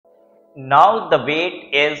Now the wait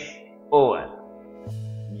is over.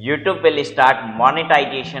 YouTube will start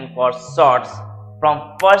monetization for Shorts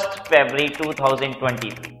from 1st February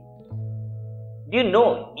 2023. Do you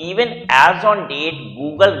know, even as on date,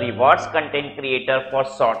 Google rewards content creator for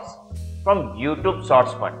Shorts from YouTube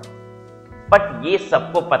Shorts Fund. But ये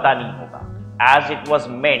सबको पता नहीं होगा, as it was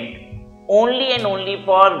meant only and only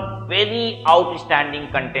for very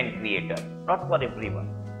outstanding content creator, not for everyone.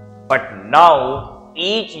 But now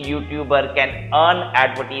each YouTuber can earn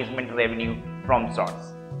advertisement revenue from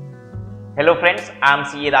Shorts. Hello friends, I am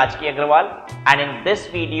CA Agrawal, and in this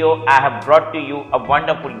video I have brought to you a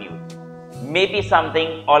wonderful news. Maybe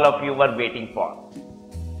something all of you were waiting for.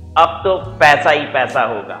 अब तो पैसा ही पैसा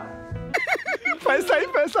होगा. पैसा ही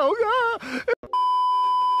पैसा होगा.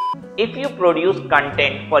 If you produce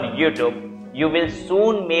content for YouTube, you will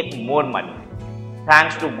soon make more money.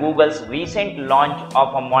 Thanks to Google's recent launch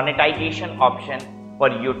of a monetization option for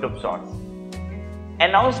YouTube Shorts.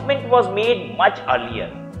 Announcement was made much earlier,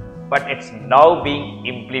 but it's now being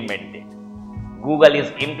implemented. Google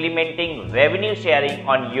is implementing revenue sharing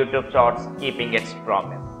on YouTube Shorts, keeping its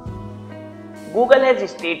promise. Google has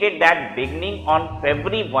stated that beginning on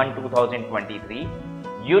February 1, 2023,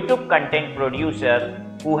 YouTube content producers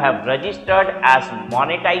who have registered as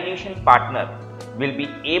monetization partner will be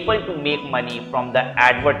able to make money from the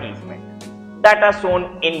advertisement that are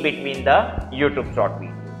shown in between the YouTube short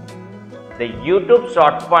video. The YouTube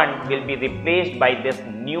Short Fund will be replaced by this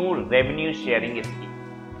new revenue sharing scheme.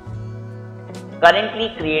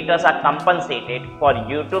 Currently, creators are compensated for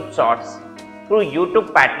YouTube Shorts through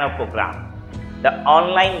YouTube Partner Program. The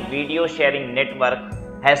online video sharing network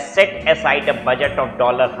has set aside a budget of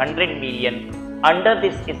 $100 million under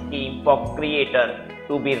this scheme for creators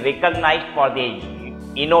to be recognized for their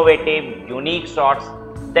innovative, unique shorts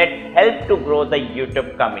that help to grow the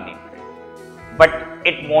YouTube community. But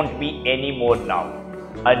it won't be anymore now.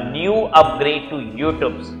 A new upgrade to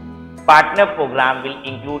YouTube's partner program will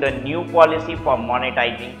include a new policy for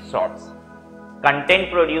monetizing shorts.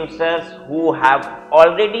 Content producers who have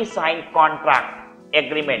already signed contract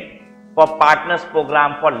agreement for partners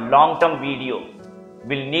program for long-term video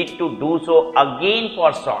will need to do so again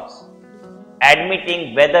for shorts,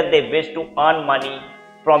 admitting whether they wish to earn money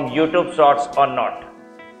from YouTube Shorts or not.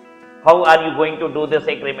 How are you going to do this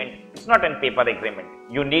agreement? It's not a paper agreement.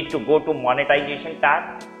 You need to go to monetization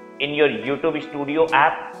tab in your YouTube Studio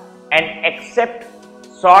app and accept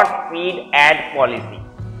short feed ad policy.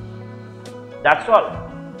 That's all.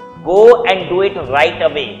 Go and do it right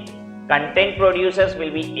away. Content producers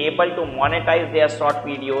will be able to monetize their short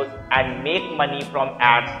videos and make money from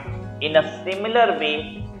ads in a similar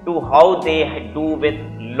way to how they do with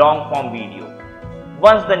long form video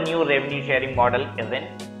once the new revenue sharing model is in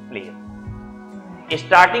place.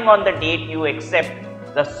 Starting on the date you accept,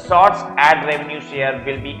 the Shorts ad revenue share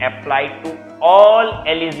will be applied to all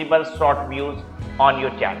eligible short views on your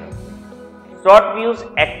channel. Short views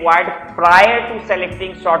acquired prior to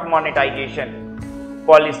selecting short monetization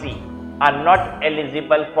policy are not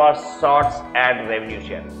eligible for Shorts ad revenue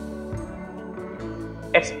share.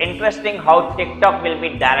 It's interesting how TikTok will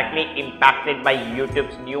be directly impacted by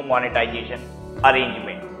YouTube's new monetization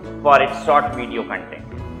arrangement for its short video content.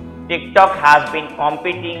 TikTok has been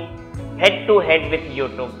competing head-to-head with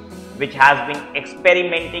YouTube, which has been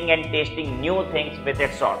experimenting and testing new things with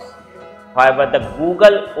its shorts. However, the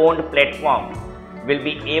Google-owned platform will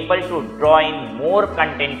be able to draw in more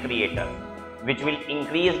content creators, which will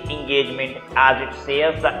increase engagement as it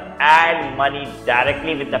shares the ad money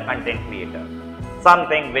directly with the content creator,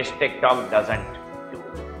 something which TikTok doesn't do.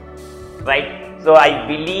 Right? So I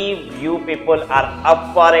believe you people are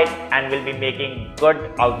up for it and will be making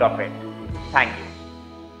good out of it. Thank you.